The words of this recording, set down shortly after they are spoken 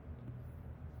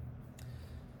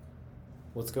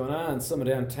What's going on? Summer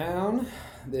Downtown.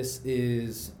 This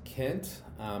is Kent.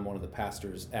 I'm one of the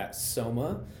pastors at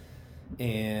Soma,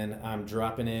 and I'm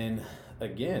dropping in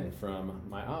again from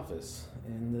my office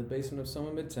in the basement of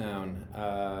Soma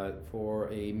Midtown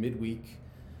for a midweek.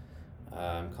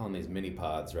 I'm calling these mini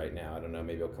pods right now. I don't know.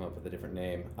 Maybe I'll come up with a different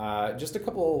name. Just a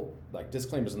couple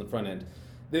disclaimers on the front end.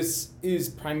 This is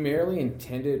primarily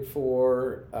intended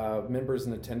for members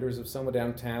and attenders of Soma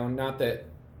Downtown. Not that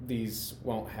these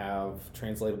won't have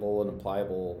translatable and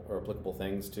applicable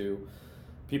things to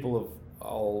people of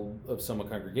all of Soma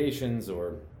congregations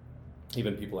or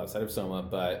even people outside of Soma,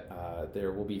 but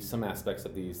there will be some aspects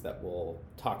of these that will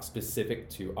talk specific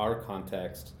to our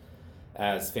context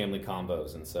as family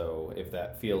combos. And so if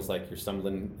that feels like you're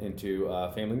stumbling into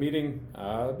a family meeting,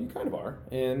 you kind of are,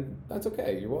 and that's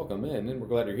okay. You're welcome in, and we're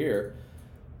glad you're here.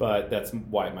 But that's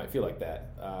why it might feel like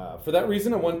that. For that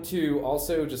reason, I want to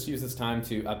also just use this time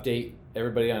to update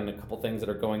everybody on a couple things that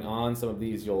are going on. Some of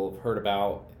these you'll have heard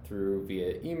about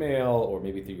via email or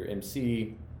maybe through your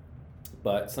MC.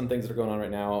 But some things that are going on right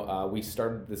now. We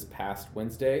started this past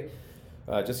Wednesday,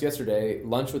 just yesterday,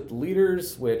 Lunch with the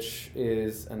Leaders, which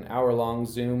is an hour-long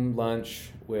Zoom lunch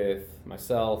with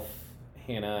myself,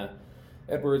 Hannah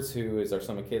Edwards, who is our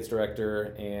Soma Kids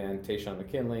director, and Tayshawn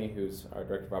McKinley, who's our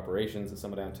director of operations at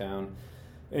Soma Downtown.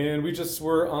 And we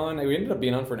ended up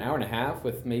being on for an hour and a half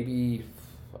with maybe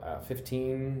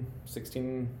 15,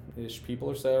 16-ish people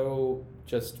or so,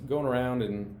 just going around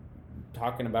and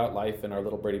talking about life in our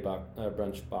little Brady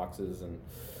brunch boxes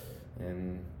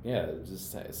and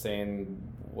just saying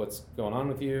what's going on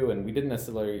with you. And we didn't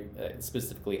necessarily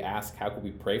specifically ask how could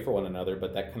we pray for one another,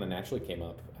 but that kind of naturally came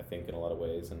up, I think, in a lot of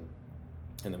ways. And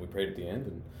then we prayed at the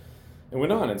end and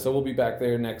went on. And so we'll be back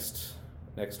there next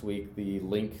week. The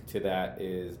link to that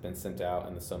is been sent out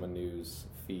in the Soma News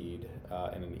feed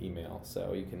in an email.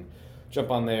 So you can jump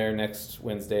on there next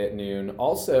Wednesday at noon.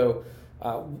 Also,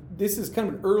 this is kind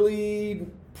of an early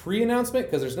pre-announcement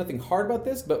because there's nothing hard about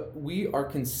this, but we are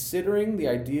considering the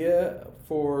idea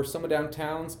for Soma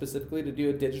Downtown specifically to do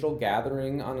a digital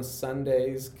gathering on a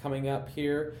Sundays coming up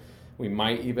here. We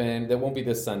might even, that won't be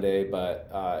this Sunday,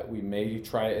 but we may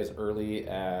try it as early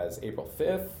as April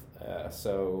 5th.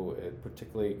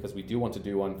 Particularly because we do want to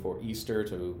do one for Easter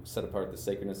to set apart the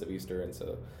sacredness of Easter. And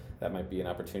so that might be an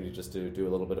opportunity just to do a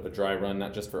little bit of a dry run,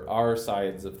 not just for our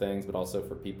sides of things, but also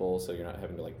for people. So you're not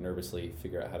having to nervously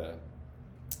figure out how to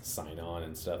sign on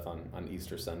and stuff on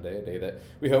Easter Sunday, a day that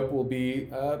we hope will be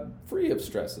free of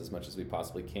stress as much as we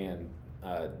possibly can.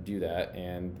 Do that,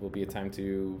 and will be a time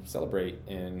to celebrate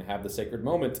and have the sacred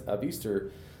moment of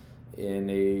Easter in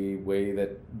a way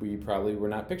that we probably were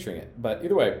not picturing it. But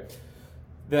either way,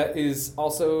 that is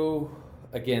also,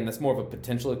 again, that's more of a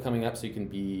potential of coming up, so you can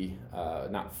be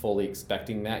not fully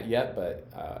expecting that yet, but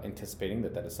anticipating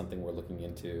that is something we're looking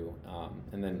into.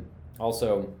 And then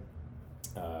also,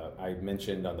 I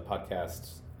mentioned on the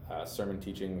podcast sermon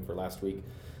teaching for last week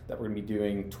that we're going to be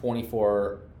doing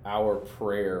 24-hour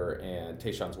prayer, and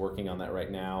Tayshawn's working on that right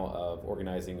now of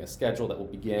organizing a schedule that will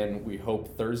begin, we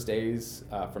hope, Thursdays,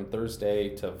 from Thursday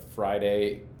to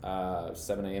Friday,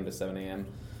 7 a.m. to 7 a.m.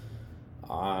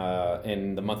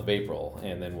 In the month of April,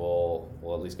 and then we'll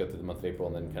at least go through the month of April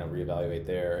and then kind of reevaluate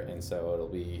there. And so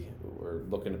we're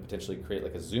looking to potentially create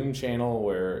a Zoom channel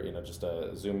where, just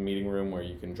a Zoom meeting room where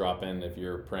you can drop in if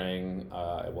you're praying.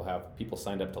 We'll have people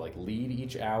signed up to lead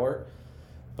each hour,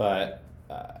 but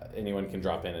anyone can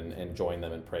drop in and join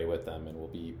them and pray with them. And we'll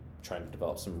be trying to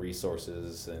develop some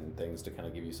resources and things to kind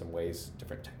of give you some ways,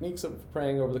 different techniques of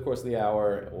praying over the course of the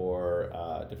hour, or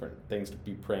different things to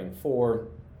be praying for.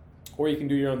 Or you can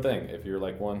do your own thing. If you're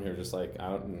one who's just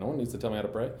no one needs to tell me how to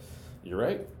pray. You're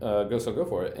right. Go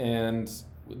for it. And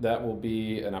that will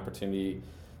be an opportunity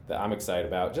that I'm excited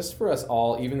about, just for us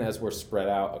all, even as we're spread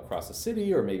out across the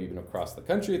city or maybe even across the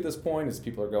country at this point, as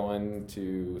people are going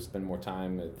to spend more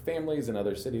time with families in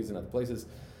other cities and other places,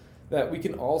 that we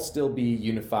can all still be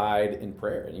unified in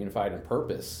prayer and unified in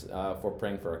purpose for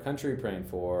praying for our country, praying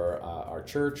for our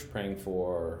church, praying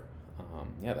for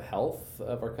the health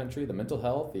of our country, the mental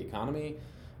health, the economy,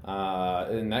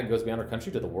 and that goes beyond our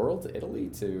country to the world, to Italy,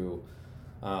 to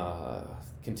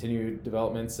continued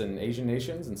developments in Asian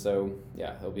nations. And so,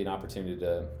 there'll be an opportunity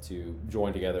to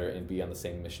join together and be on the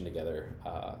same mission together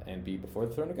and be before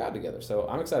the throne of God together. So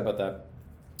I'm excited about that.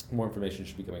 More information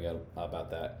should be coming out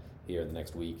about that here in the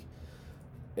next week.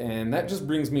 And that just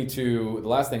brings me to the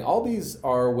last thing. All these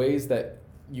are ways that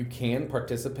you can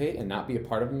participate and not be a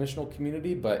part of a missional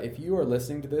community, but if you are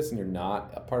listening to this and you're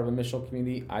not a part of a missional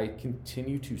community, I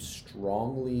continue to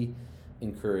strongly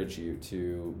encourage you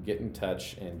to get in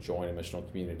touch and join a missional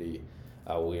community.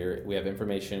 We have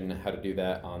information how to do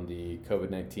that on the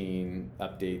COVID-19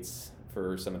 updates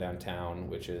for Summit Downtown,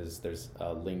 which is there's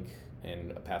a link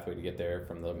and a pathway to get there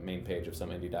from the main page of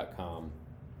summitindy.com.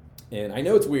 And I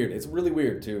know it's weird. It's really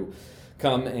weird to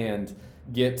come and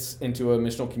get into a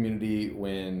missional community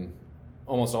when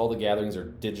almost all the gatherings are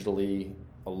digitally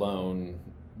alone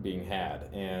being had.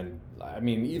 And I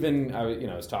mean, even I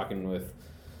was talking with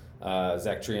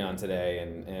Zach Trion today,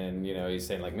 and he's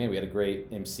saying like, man, we had a great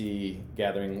MC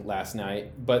gathering last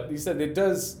night, but he said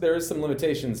there is some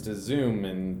limitations to Zoom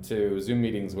and to Zoom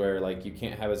meetings where like you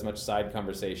can't have as much side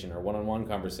conversation or one-on-one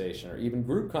conversation or even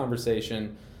group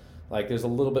conversation. Like there's a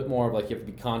little bit more of like you have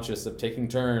to be conscious of taking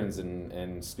turns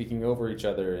and speaking over each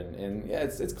other, and yeah,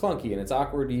 it's clunky and it's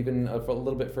awkward even a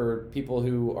little bit for people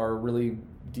who are really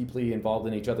deeply involved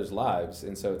in each other's lives,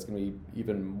 and so it's going to be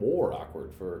even more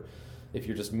awkward for if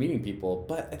you're just meeting people.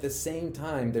 But at the same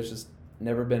time, there's just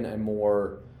never been a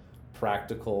more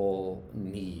practical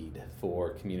need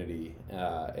for community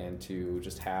and to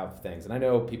just have things. And I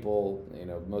know people,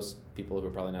 most people who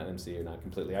are probably not MC are not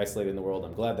completely isolated in the world.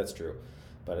 I'm glad that's true.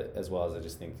 But as well as I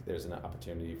just think there's an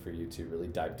opportunity for you to really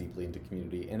dive deeply into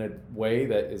community in a way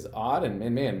that is odd. And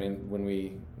man, when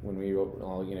we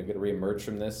all get to reemerge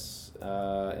from this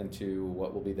into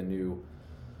what will be the new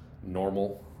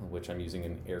normal, which I'm using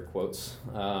in air quotes,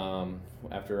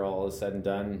 after all is said and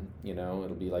done, it'll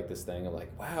be like this thing of like,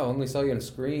 wow, I only saw you on a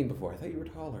screen before. I thought you were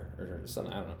taller or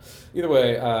something. I don't know. Either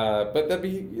way, but that'd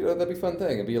be a fun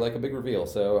thing. It'd be like a big reveal.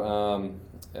 So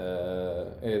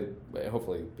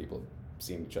hopefully people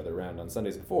seen each other around on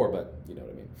Sundays before, but you know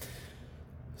what I mean.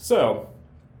 So,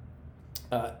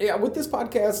 with this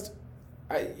podcast,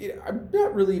 I'm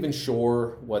not really even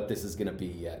sure what this is going to be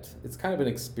yet. It's kind of an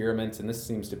experiment, and this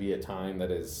seems to be a time that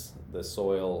the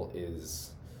soil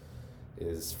is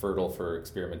fertile for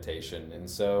experimentation. And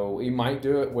so we might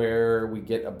do it where we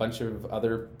get a bunch of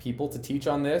other people to teach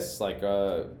on this, like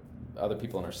other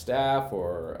people on our staff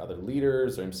or other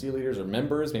leaders or MC leaders or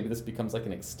members. Maybe this becomes like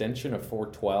an extension of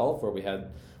 412 where we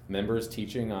had members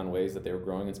teaching on ways that they were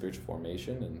growing in spiritual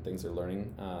formation and things they're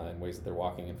learning and ways that they're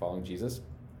walking and following Jesus.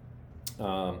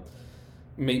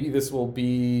 Maybe this will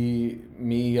be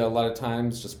me a lot of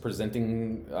times just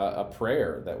presenting a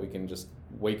prayer that we can just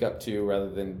wake up to rather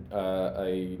than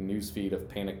a news feed of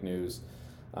panic news.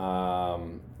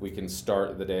 We can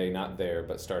start the day not there,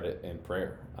 but start it in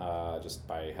prayer, just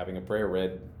by having a prayer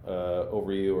read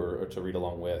over you or to read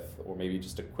along with, or maybe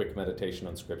just a quick meditation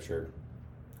on scripture.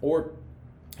 Or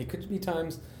it could be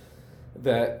times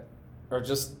that are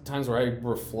just times where I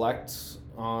reflect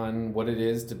on what it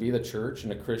is to be the church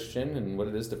and a Christian, and what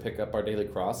it is to pick up our daily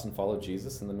cross and follow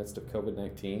Jesus in the midst of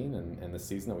COVID-19 and the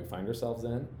season that we find ourselves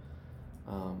in.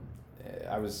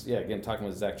 I was, again, talking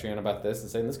with Zach Trion about this and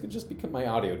saying this could just become my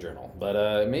audio journal.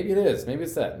 But maybe it is. Maybe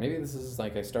it's that. Maybe this is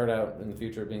like I start out in the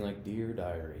future being like, Dear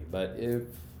Diary. But if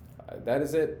that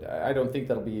is it, I don't think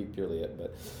that'll be purely it.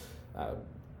 But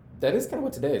that is kind of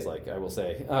what today is like, I will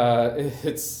say.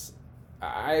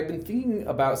 I've been thinking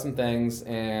about some things,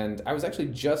 and I was actually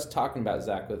just talking about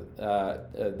Zach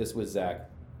with Zach,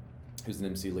 who's an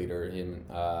MC leader. Him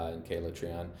and Kayla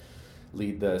Trion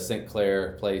lead the St.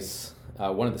 Clair Place,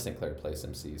 one of the St. Clair Place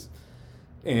MCs.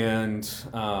 And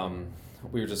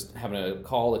we were just having a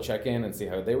call to check in and see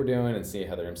how they were doing and see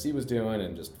how their MC was doing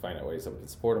and just find out ways that we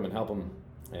could support them and help them.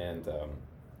 And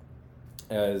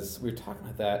as we were talking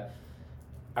about that,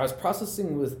 I was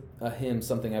processing with him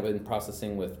something I've been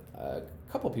processing with a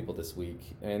couple people this week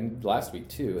and last week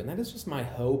too, and that is just my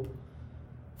hope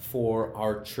for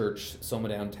our church, Soma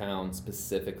Downtown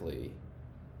specifically.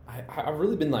 I've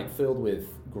really been like filled with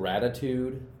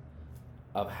gratitude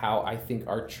of how I think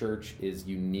our church is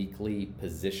uniquely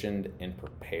positioned and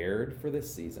prepared for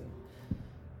this season.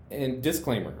 And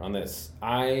disclaimer on this,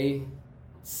 I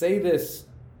say this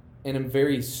and I'm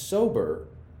very sober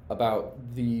about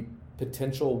the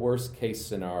potential worst case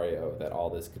scenario that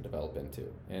all this could develop into.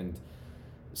 And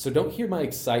so don't hear my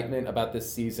excitement about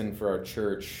this season for our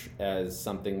church as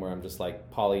something where I'm just like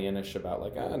Pollyannish about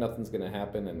like, nothing's going to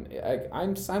happen. And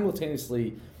I'm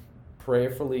simultaneously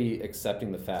prayerfully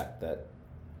accepting the fact that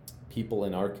people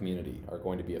in our community are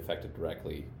going to be affected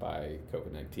directly by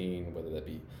COVID-19, whether that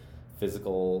be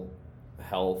physical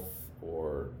health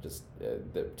or just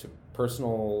to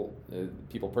personal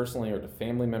people personally or to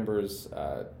family members.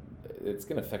 It's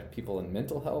going to affect people in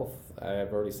mental health.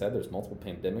 I've already said there's multiple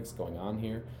pandemics going on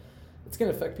here. It's going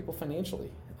to affect people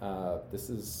financially. This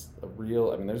is a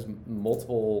real, there's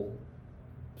multiple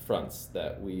fronts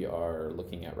that we are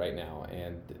looking at right now,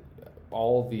 and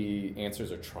all the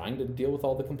answers are trying to deal with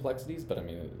all the complexities, but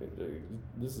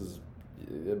this is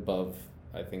above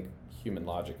I think, human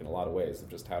logic in a lot of ways of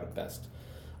just how to best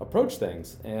approach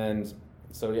things. And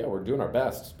so, yeah, we're doing our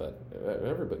best, but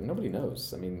nobody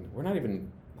knows. I mean, we're not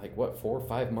even, 4 or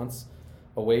 5 months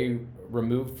away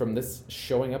removed from this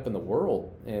showing up in the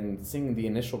world and seeing the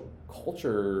initial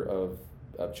culture of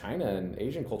China and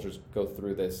Asian cultures go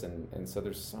through this. And so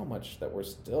there's so much that we're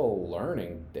still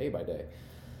learning day by day.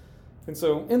 And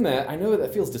so in that, I know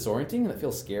that feels disorienting and it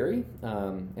feels scary.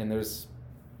 And there's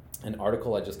an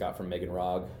article I just got from Megan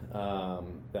Rogg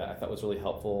that I thought was really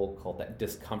helpful called "That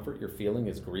Discomfort You're Feeling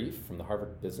is Grief" from the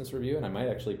Harvard Business Review. And I might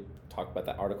actually talk about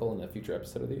that article in a future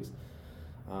episode of these.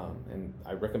 And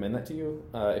I recommend that to you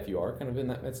if you are kind of in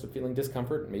that midst of feeling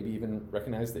discomfort, maybe even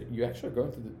recognize that you actually are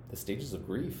going through the stages of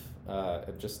grief,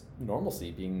 of just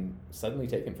normalcy being suddenly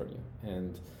taken from you.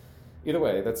 And either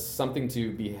way, that's something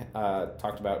to be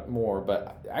talked about more.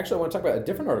 But actually, I want to talk about a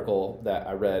different article that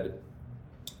I read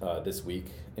this week,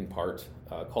 in part,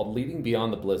 called "Leading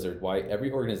Beyond the Blizzard: Why Every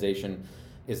Organization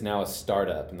is Now a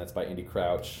Startup." And that's by Andy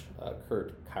Crouch,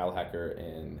 Kurt Keilhacker,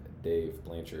 and Dave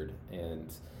Blanchard.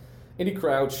 And Andy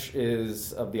Crouch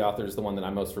is, of the authors, the one that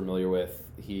I'm most familiar with.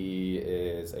 He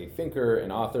is a thinker,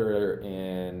 an author,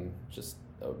 and just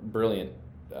a brilliant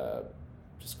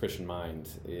just Christian mind.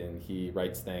 And he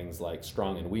writes things like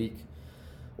Strong and Weak,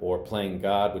 or Playing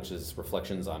God, which is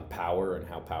reflections on power and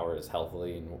how power is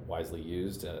healthily and wisely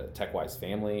used. Tech-Wise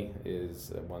Family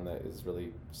is one that is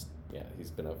really,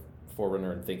 he's been a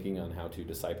forerunner in thinking on how to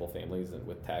disciple families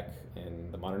with tech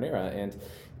in the modern era. And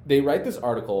they write this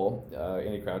article,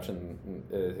 Andy Crouch and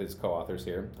his co-authors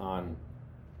here, on,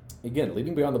 again,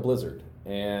 leading beyond the blizzard.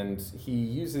 And he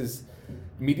uses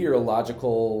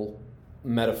meteorological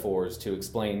metaphors to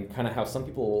explain kind of how some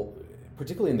people,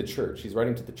 particularly in the church, he's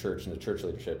writing to the church and the church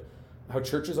leadership, how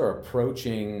churches are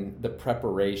approaching the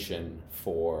preparation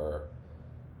for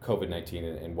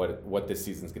COVID-19 and what this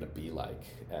season's going to be like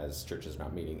as churches are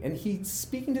not meeting. And he's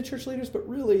speaking to church leaders, but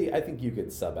really I think you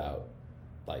could sub out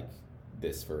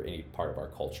this for any part of our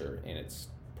culture, and it's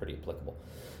pretty applicable.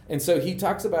 And so he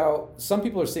talks about, some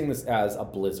people are seeing this as a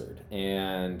blizzard,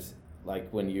 and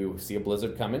when you see a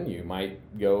blizzard coming, you might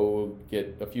go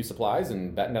get a few supplies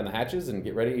and batten down the hatches and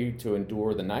get ready to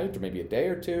endure the night or maybe a day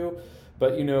or two,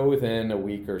 but within a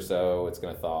week or so it's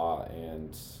going to thaw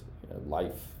and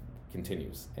life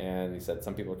continues. And he said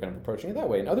some people are kind of approaching it that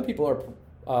way, and other people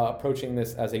are approaching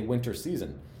this as a winter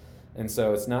season. And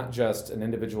so it's not just an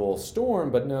individual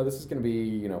storm, but no, this is going to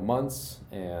be, months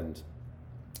and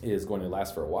is going to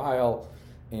last for a while.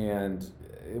 And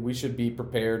we should be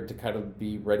prepared to kind of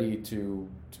be ready to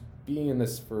be in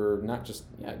this for not just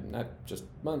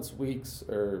months, weeks,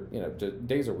 or,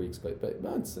 days or weeks, but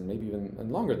months, and maybe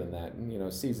even longer than that.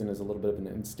 And, season is a little bit of an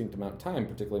instinct amount of time,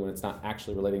 particularly when it's not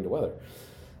actually relating to weather.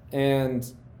 And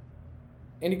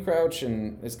Andy Crouch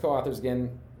and his co-authors,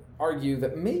 again, argue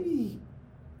that maybe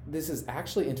this is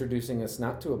actually introducing us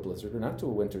not to a blizzard or not to a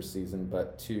winter season,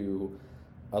 but to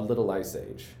a little ice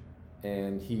age.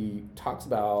 And he talks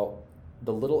about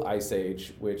the little ice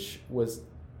age, which was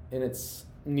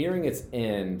nearing its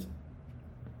end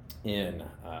in,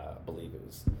 I believe it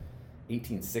was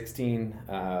 1816.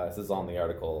 This is on the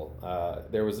article.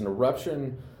 There was an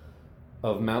eruption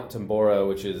of Mount Tambora,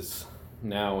 which is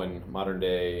now in modern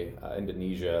day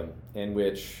Indonesia, in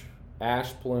which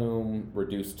ash plume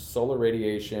reduced solar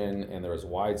radiation, and there was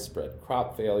widespread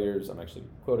crop failures. I'm actually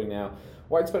quoting now.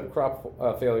 Widespread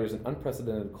crop failures and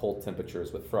unprecedented cold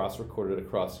temperatures, with frost recorded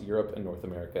across Europe and North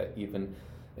America, even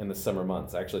in the summer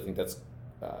months. I actually think that's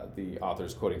the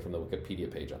author's quoting from the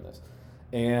Wikipedia page on this.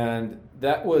 And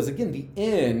that was, again, the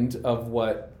end of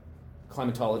what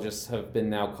climatologists have been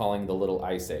now calling the Little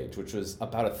Ice Age, which was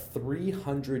about a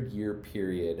 300-year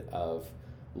period of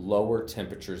lower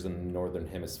temperatures in the northern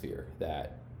hemisphere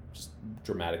that just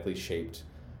dramatically shaped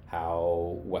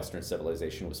how Western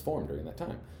civilization was formed during that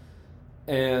time.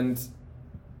 And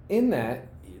in that,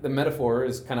 the metaphor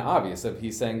is kind of obvious. Of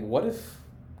he's saying, what if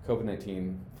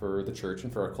COVID-19 for the church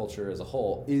and for our culture as a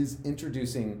whole is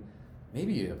introducing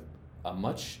maybe a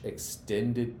much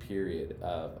extended period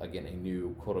of, again, a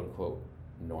new quote-unquote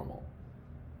normal.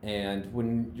 And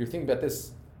when you're thinking about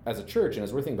this as a church, and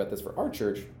as we're thinking about this for our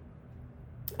church,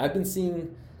 I've been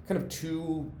seeing kind of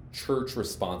two church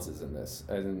responses in this.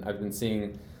 And I've been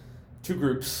seeing two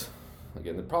groups.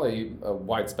 Again, they're probably a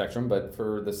wide spectrum, but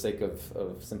for the sake of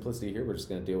simplicity here, we're just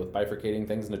going to deal with bifurcating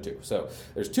things into two. So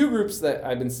there's two groups that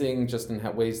I've been seeing just in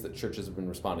ways that churches have been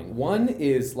responding. One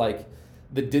is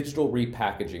the digital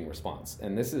repackaging response.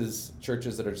 And this is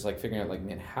churches that are just figuring out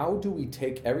man, how do we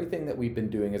take everything that we've been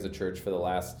doing as a church for the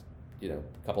last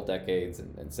couple decades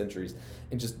and centuries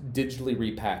and just digitally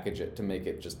repackage it to make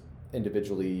it just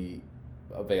individually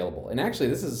available. And actually,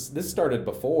 this started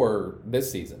before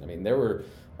this season. I mean, there were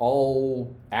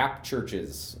all app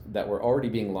churches that were already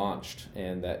being launched,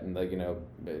 and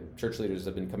church leaders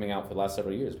have been coming out for the last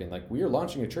several years being like, we are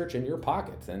launching a church in your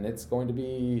pocket, and it's going to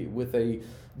be with a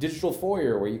digital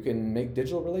foyer where you can make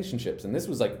digital relationships. And this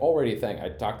was like already a thing. I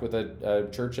talked with a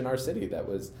church in our city that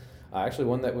was actually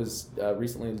one that was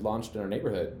recently launched in our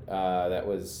neighborhood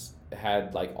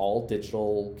had like all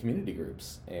digital community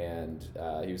groups, and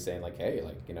he was saying like, hey,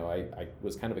 like, I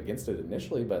was kind of against it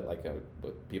initially, but like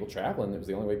with people traveling, it was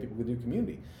the only way people could do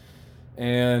community.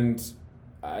 And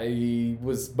I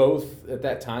was both at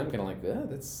that time kind of like,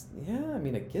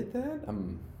 I get that.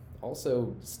 I'm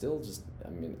also still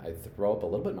I throw up a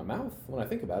little bit in my mouth when I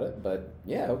think about it, but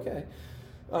yeah, okay.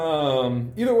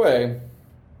 Either way,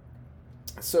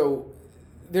 so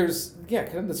there's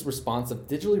kind of this response of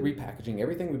digitally repackaging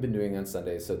everything we've been doing on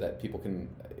Sundays so that people can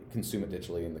consume it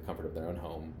digitally in the comfort of their own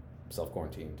home,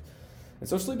 self-quarantined and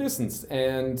socially distanced.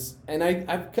 And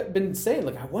I've been saying,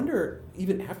 like, I wonder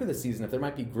even after the season if there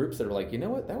might be groups that are like, you know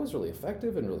what, that was really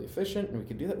effective and really efficient, and we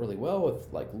could do that really well with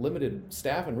like limited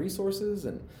staff and resources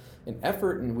and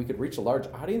effort, and we could reach a large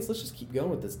audience. Let's just keep going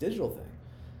with this digital thing.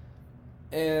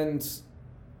 And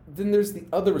then there's the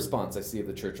other response I see of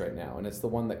the church right now, and it's the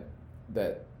one that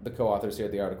the co-authors here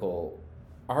of the article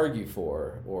argue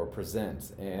for or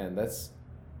present, and that's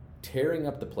tearing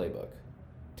up the playbook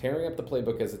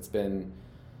as it's been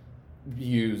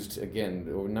used, again,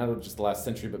 not just the last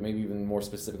century, but maybe even more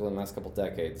specifically in the last couple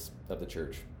decades of the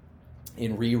church,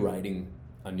 in rewriting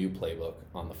a new playbook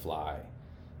on the fly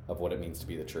of what it means to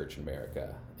be the church in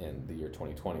America in the year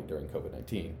 2020 during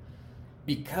COVID-19.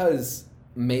 Because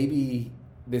maybe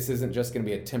this isn't just going to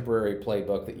be a temporary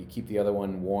playbook that you keep the other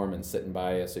one warm and sitting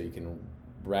by you so you can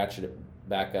ratchet it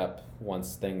back up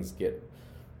once things get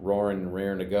roaring and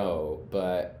raring to go,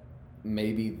 but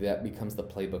maybe that becomes the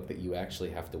playbook that you actually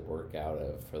have to work out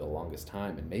of for the longest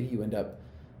time. And maybe you end up,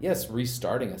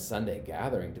 restarting a Sunday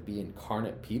gathering to be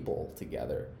incarnate people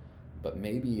together, but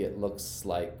maybe it looks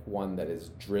like one that is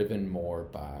driven more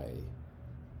by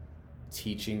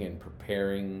teaching and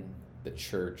preparing the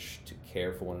church to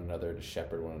care for one another, to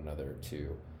shepherd one another,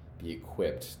 to be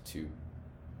equipped to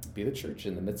be the church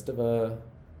in the midst of a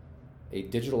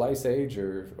digital ice age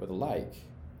or the like.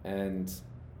 And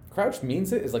Crouch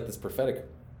means it is like this prophetic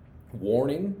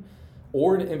warning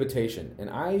or an invitation.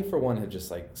 And I, for one, have just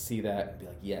like see that and be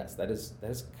like, yes, that is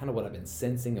kind of what I've been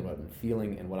sensing and what I've been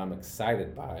feeling and what I'm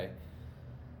excited by.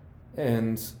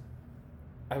 And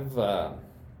I've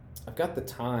got the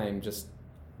time just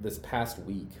this past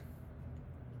week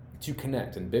to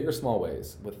connect in big or small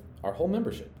ways with our whole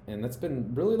membership, and that's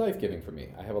been really life-giving for me.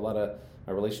 I have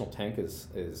my relational tank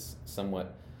is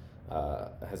somewhat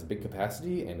has a big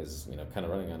capacity and is kind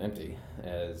of running on empty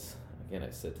as again I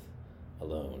sit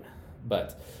alone.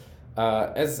 But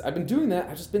as I've been doing that,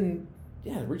 I've just been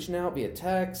reaching out via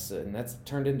text, and that's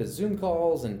turned into Zoom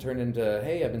calls and turned into,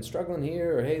 hey, I've been struggling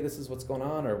here, or hey, this is what's going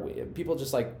on, or people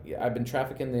just like, I've been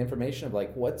trafficking the information of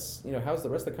like, what's, how's the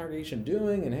rest of the congregation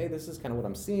doing, and hey, this is kind of what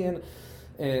I'm seeing,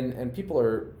 and people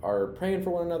are praying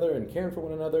for one another and caring for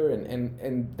one another,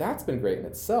 and that's been great in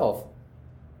itself.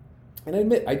 And I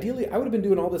admit, ideally, I would have been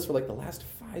doing all this for like the last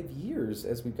 5 years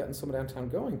as we've gotten Soma Downtown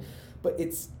going, but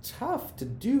it's tough to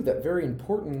do that very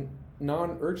important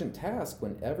non-urgent task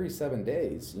when every 7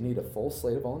 days you need a full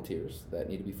slate of volunteers that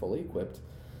need to be fully equipped,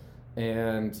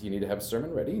 and you need to have a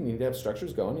sermon ready, you need to have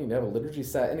structures going, you need to have a liturgy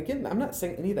set. And again, I'm not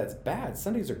saying any of that's bad.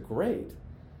 Sundays are great.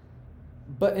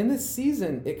 But in this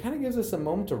season, it kind of gives us a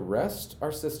moment to rest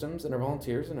our systems and our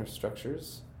volunteers and our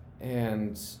structures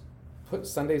and put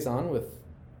Sundays on with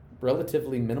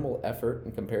relatively minimal effort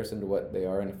in comparison to what they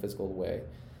are in a physical way,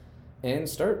 and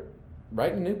start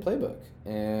writing a new playbook,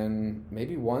 and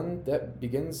maybe one that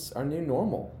begins our new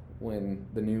normal when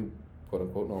the new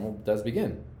quote-unquote normal does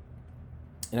begin.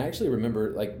 And I actually remember,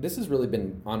 like, this has really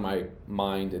been on my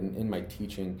mind and in my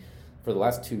teaching for the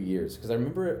last 2 years, because I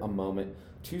remember a moment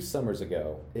 2 summers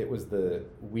ago. It was the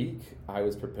week I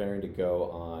was preparing to go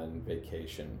on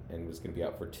vacation and was going to be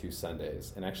out for 2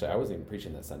 Sundays. And actually, I wasn't even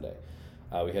preaching that Sunday.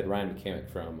 We had Ryan McCamick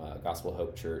from Gospel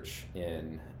Hope Church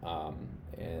and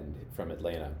from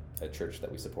Atlanta, a church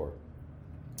that we support.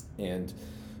 And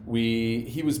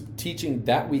he was teaching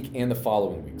that week and the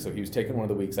following week. So he was taking one of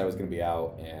the weeks I was going to be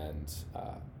out,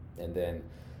 and then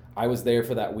I was there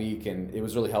for that week, and it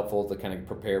was really helpful to kind of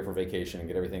prepare for vacation and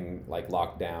get everything like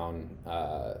locked down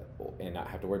and not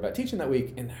have to worry about teaching that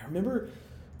week. And I remember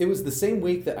it was the same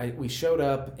week that we showed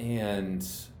up, and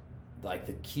like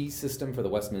the key system for the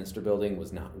Westminster building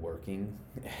was not working,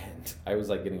 and I was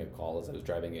like getting a call as I was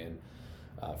driving in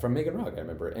from Megan Rock, I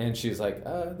remember. And she was like,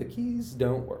 the keys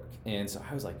don't work. And so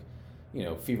I was like,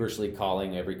 feverishly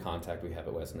calling every contact we have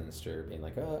at Westminster, being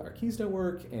like, our keys don't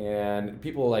work. And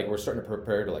people like were starting to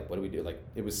prepare to like, what do we do? Like,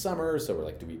 it was summer, so we're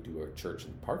like, do we do a church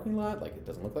in the parking lot? Like, it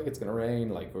doesn't look like it's gonna rain.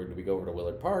 Like, or do we go over to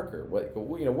Willard Park, or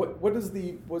what was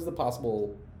the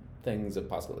possible things of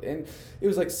possibility? And it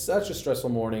was like such a stressful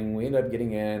morning. We ended up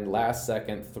getting in last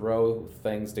second, throw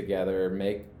things together,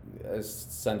 make a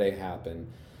Sunday happen.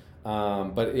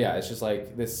 But yeah, it's just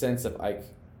like this sense of like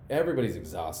everybody's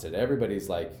exhausted. Everybody's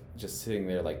like just sitting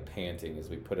there like panting as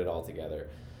we put it all together.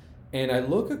 And I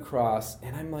look across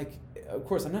and I'm like, of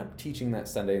course I'm not teaching that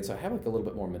Sunday, and so I have like a little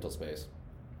bit more mental space.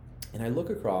 And I look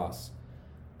across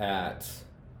at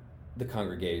the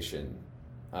congregation,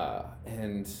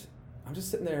 and I'm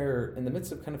just sitting there in the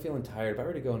midst of kind of feeling tired, about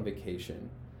ready to go on vacation,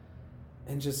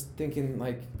 and just thinking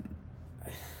like,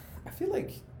 I feel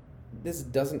like this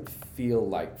doesn't feel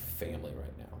like family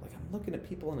right now. Like, I'm looking at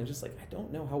people and I'm just like, I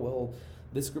don't know how well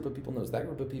this group of people knows that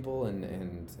group of people,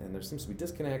 and there seems to be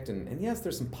disconnect, and yes,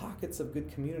 there's some pockets of good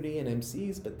community and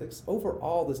MCs, but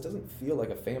overall this doesn't feel like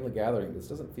a family gathering. This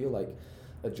doesn't feel like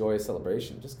a joyous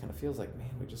celebration. It just kind of feels like, man,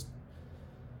 we just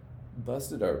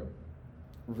busted our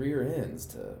rear ends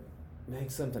to make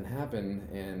something happen,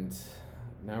 and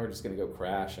now we're just going to go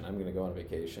crash, and I'm going to go on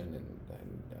vacation, and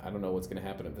I don't know what's going to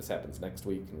happen if this happens next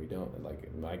week and we don't. Like,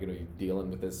 am I going to be dealing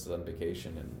with this on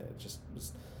vacation? And it just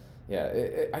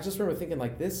I just remember thinking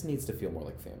like, this needs to feel more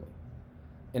like family,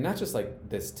 and not just like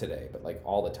this today, but like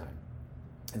all the time.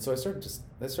 And so I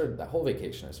started that whole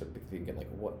vacation. I started thinking like,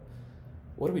 what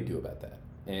do we do about that?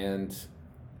 And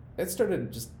it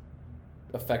started just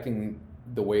affecting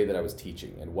the way that I was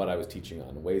teaching and what I was teaching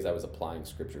on, ways I was applying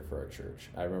scripture for our church.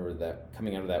 I remember that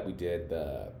coming out of that, we did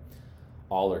the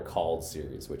All Are Called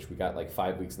series, which we got like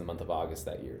 5 weeks in the month of August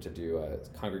that year to do a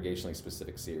congregationally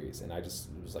specific series. And I just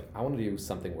was like, I want to do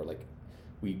something where like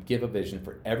we give a vision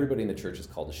for everybody in the church is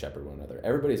called to shepherd one another.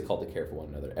 Everybody is called to care for one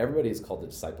another. Everybody is called to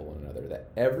disciple one another. That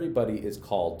everybody is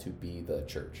called to be the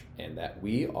church, and that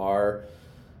we are,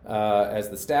 as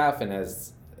the staff and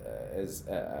as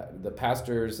the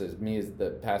pastors, as me as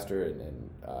the pastor, and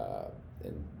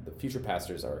the future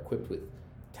pastors are equipped with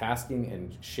tasking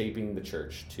and shaping the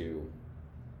church to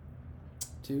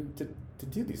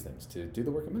do these things, to do the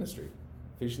work of ministry,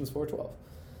 Ephesians 4:12.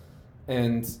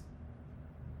 And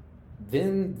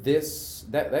then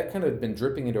that kind of been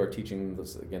dripping into our teaching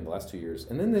again the last 2 years,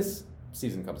 and then this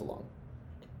season comes along.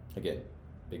 Again,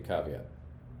 big caveat.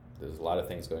 There's a lot of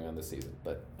things going on this season,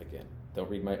 but again, don't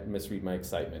misread my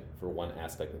excitement for one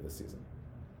aspect of this season.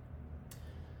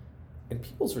 And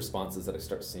people's responses that I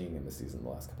start seeing in the season the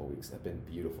last couple of weeks have been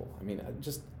beautiful. I mean,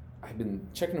 I've been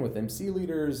checking in with MC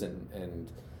leaders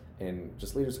and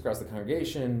just leaders across the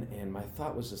congregation, and my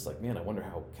thought was just like, man, I wonder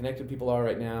how connected people are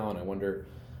right now, and I wonder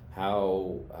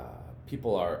how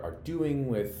people are doing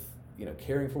with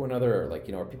caring for one another, or like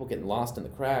are people getting lost in the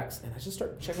cracks? And I just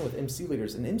start checking with MC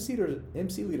leaders, and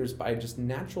MC leaders by just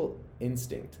natural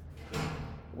instinct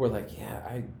were like, yeah,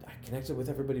 I connected with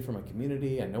everybody from my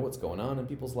community. I know what's going on in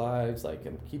people's lives. Like,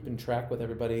 I'm keeping track with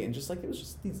everybody, and just like it was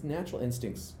just these natural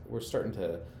instincts were starting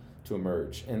to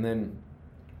emerge. And then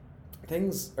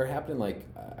things are happening. Like,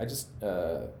 I just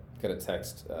got a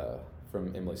text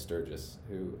from Emily Sturgis,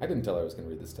 who I didn't tell her I was going to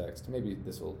read this text. Maybe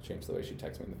this will change the way she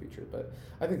texts me in the future, but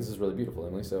I think this is really beautiful,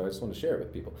 Emily, so I just want to share it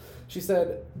with people. She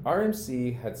said,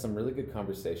 RMC had some really good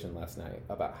conversation last night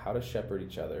about how to shepherd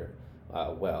each other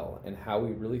well, and how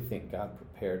we really think God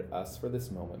prepared us for this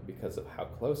moment because of how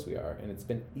close we are, and it's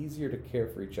been easier to care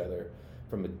for each other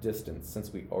from a distance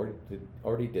since we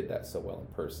already did that so well in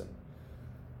person.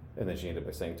 And then she ended up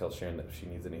by saying, tell Sharon that if she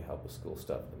needs any help with school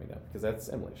stuff, let me know. Because that's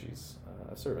Emily. She's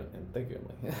a servant. And thank you,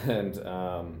 Emily.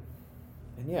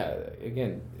 And yeah,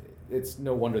 again, it's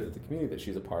no wonder that the community that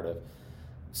she's a part of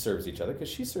serves each other, because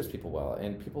she serves people well,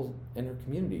 and people in her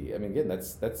community. I mean, again,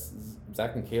 that's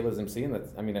Zach and Kayla's MC, and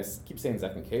I keep saying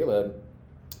Zach and Kayla,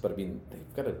 but I mean,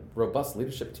 they've got a robust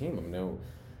leadership team. I know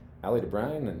Allie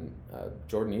DeBryan and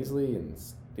Jordan Easley and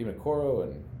Stephen Coro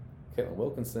and Caitlin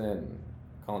Wilkinson and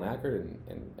Colin Ackert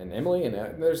and Emily, and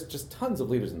there's just tons of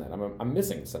leaders in that. I'm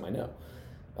missing some, I know,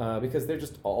 because they're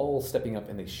just all stepping up,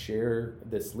 and they share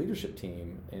this leadership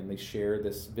team, and they share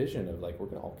this vision of like, we're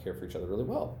going to all care for each other really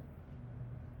well.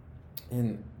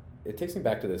 And it takes me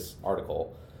back to this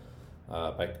article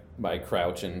by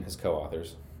Crouch and his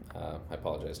co-authors. I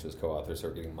apologize to his co-authors who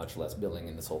are getting much less billing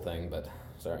in this whole thing, but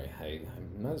sorry, I'm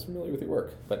not as familiar with your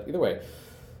work. But either way,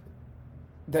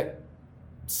 that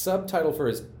subtitle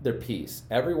for their piece,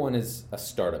 everyone is a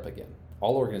startup again,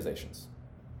 all organizations.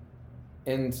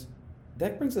 And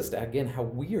that brings us to, again, how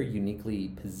we are uniquely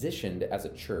positioned as a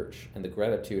church, and the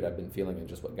gratitude I've been feeling and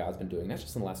just what God's been doing, not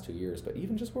just in the last 2 years, but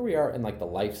even just where we are in like the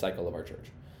life cycle of our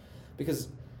church. Because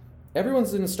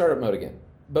everyone's in startup mode again,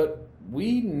 but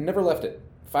we never left it.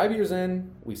 5 years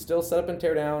in, we still set up and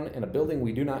tear down in a building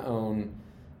we do not own,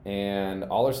 and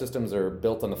all our systems are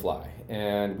built on the fly.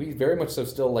 And we very much so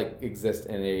still like exist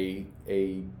in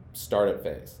a startup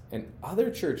phase. And other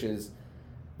churches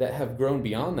that have grown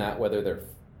beyond that, whether they're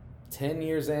 10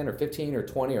 years in or 15 or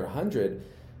 20 or 100,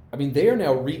 I mean, they are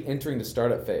now re-entering the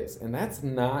startup phase, and that's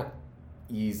not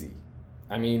easy.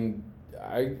 I mean,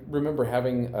 I remember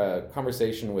having a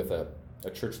conversation with a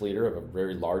church leader of a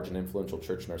very large and influential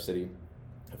church in our city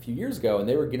a few years ago, and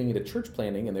they were getting into church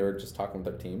planning, and they were just talking with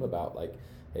their team about like,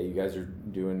 hey, you guys are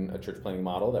doing a church planning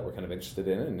model that we're kind of interested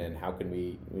in, and then how can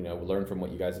we, learn from what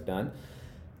you guys have done?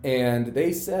 And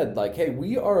they said like, hey,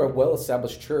 we are a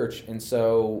well-established church, and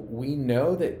so we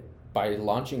know that by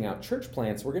launching out church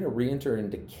plants, we're going to re-enter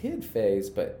into kid phase,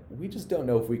 but we just don't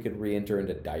know if we could re-enter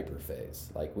into diaper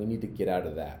phase. Like, we need to get out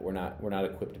of that. We're not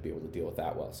equipped to be able to deal with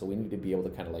that well. So we need to be able to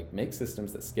kind of like make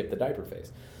systems that skip the diaper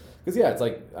phase. Because yeah, it's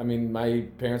like, I mean, my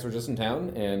parents were just in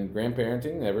town, and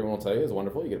grandparenting, everyone will tell you, is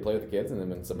wonderful. You get to play with the kids, and then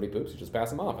when somebody poops, you just pass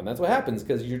them off. And that's what happens,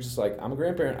 because you're just like, I'm a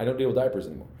grandparent, I don't deal with diapers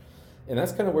anymore. And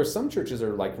that's kind of where some churches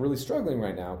are like really struggling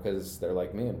right now, because they're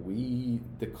like, man,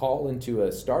 the call into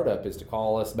a startup is to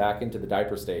call us back into the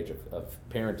diaper stage of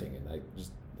parenting. And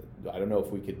I don't know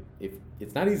if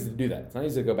it's not easy to do that. It's not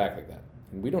easy to go back like that.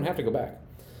 And we don't have to go back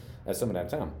as someone out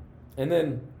of town. And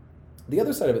then the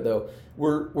other side of it though,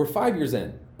 we're 5 years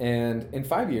in. And in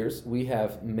 5 years, we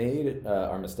have made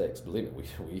our mistakes. Believe it,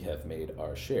 we have made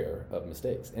our share of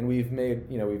mistakes. And we've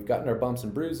gotten our bumps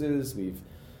and bruises. We've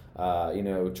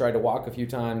tried to walk a few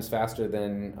times faster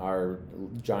than our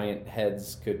giant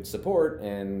heads could support,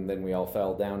 and then we all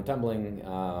fell down tumbling.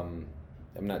 I'm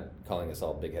not calling us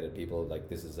all big-headed people. Like,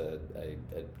 this is a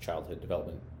childhood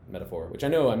development metaphor, which I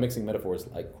know I'm mixing metaphors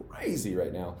like crazy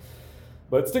right now,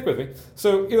 but stick with me.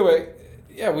 So either way,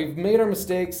 yeah, we've made our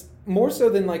mistakes more so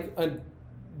than like a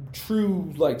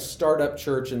true like startup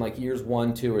church in like years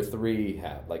 1, 2, or 3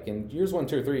 have. Like in years 1,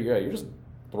 2, or 3, yeah, you're just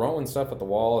throwing stuff at the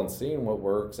wall and seeing what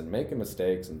works and making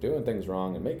mistakes and doing things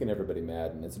wrong and making everybody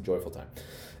mad, and it's a joyful time.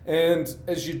 And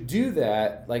as you do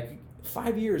that, like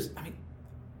 5 years, I mean,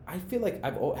 I feel like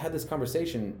I've had this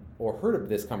conversation or heard of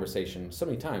this conversation so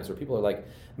many times where people are like,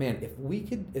 man,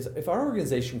 if our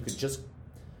organization could just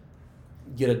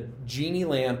get a genie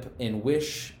lamp and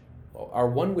our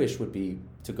one wish would be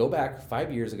to go back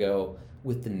 5 years ago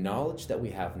with the knowledge that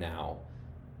we have now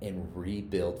and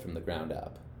rebuild from the ground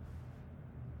up.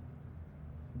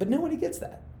 But nobody gets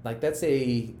that. Like, that's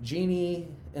a genie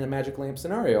in a magic lamp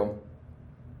scenario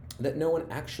that no one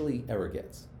actually ever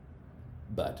gets.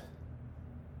 But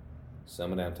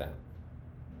someone downtown,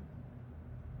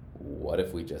 what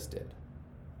if we just did?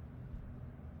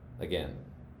 Again,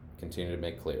 continue to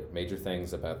make clear major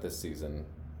things about this season,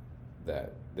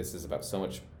 that this is about so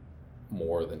much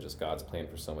more than just God's plan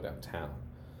for Soma downtown.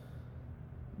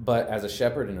 But as a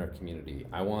shepherd in our community,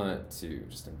 I want to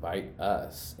just invite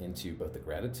us into both the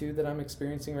gratitude that I'm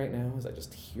experiencing right now as I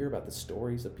just hear about the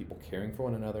stories of people caring for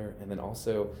one another, and then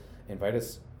also invite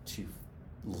us to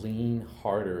lean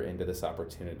harder into this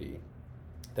opportunity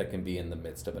that can be in the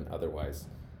midst of an otherwise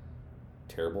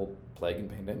terrible plague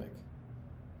and pandemic.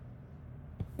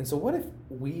 And so what if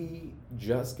we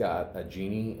just got a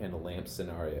genie and a lamp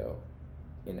scenario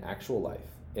in actual life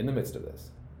in the midst of this?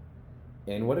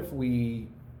 And what if we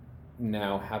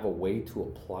now have a way to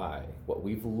apply what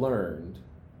we've learned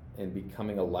in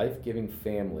becoming a life-giving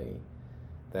family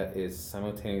that is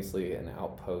simultaneously an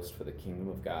outpost for the kingdom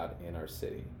of God in our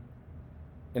city?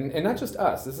 And not just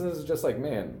us. This is just like,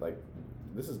 man, like,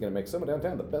 this is going to make Soma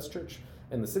Downtown the best church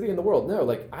in the city and the world. No,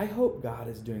 like, I hope God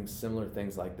is doing similar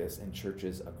things like this in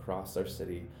churches across our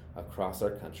city, across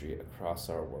our country, across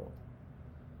our world.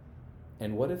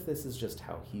 And what if this is just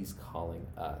how he's calling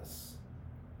us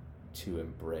to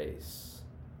embrace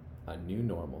a new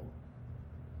normal,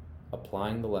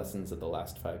 applying the lessons of the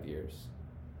last 5 years,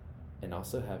 and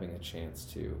also having a chance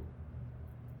to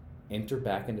enter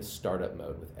back into startup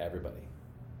mode with everybody?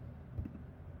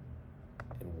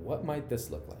 And what might this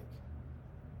look like?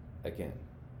 Again,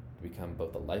 to become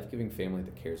both a life-giving family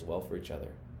that cares well for each other,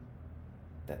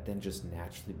 that then just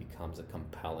naturally becomes a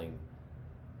compelling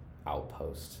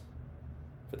outpost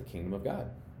for the kingdom of God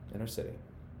in our city,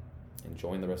 and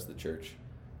join the rest of the church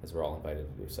as we're all invited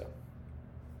to do so.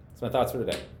 That's my thoughts for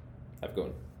today. Have a good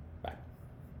one.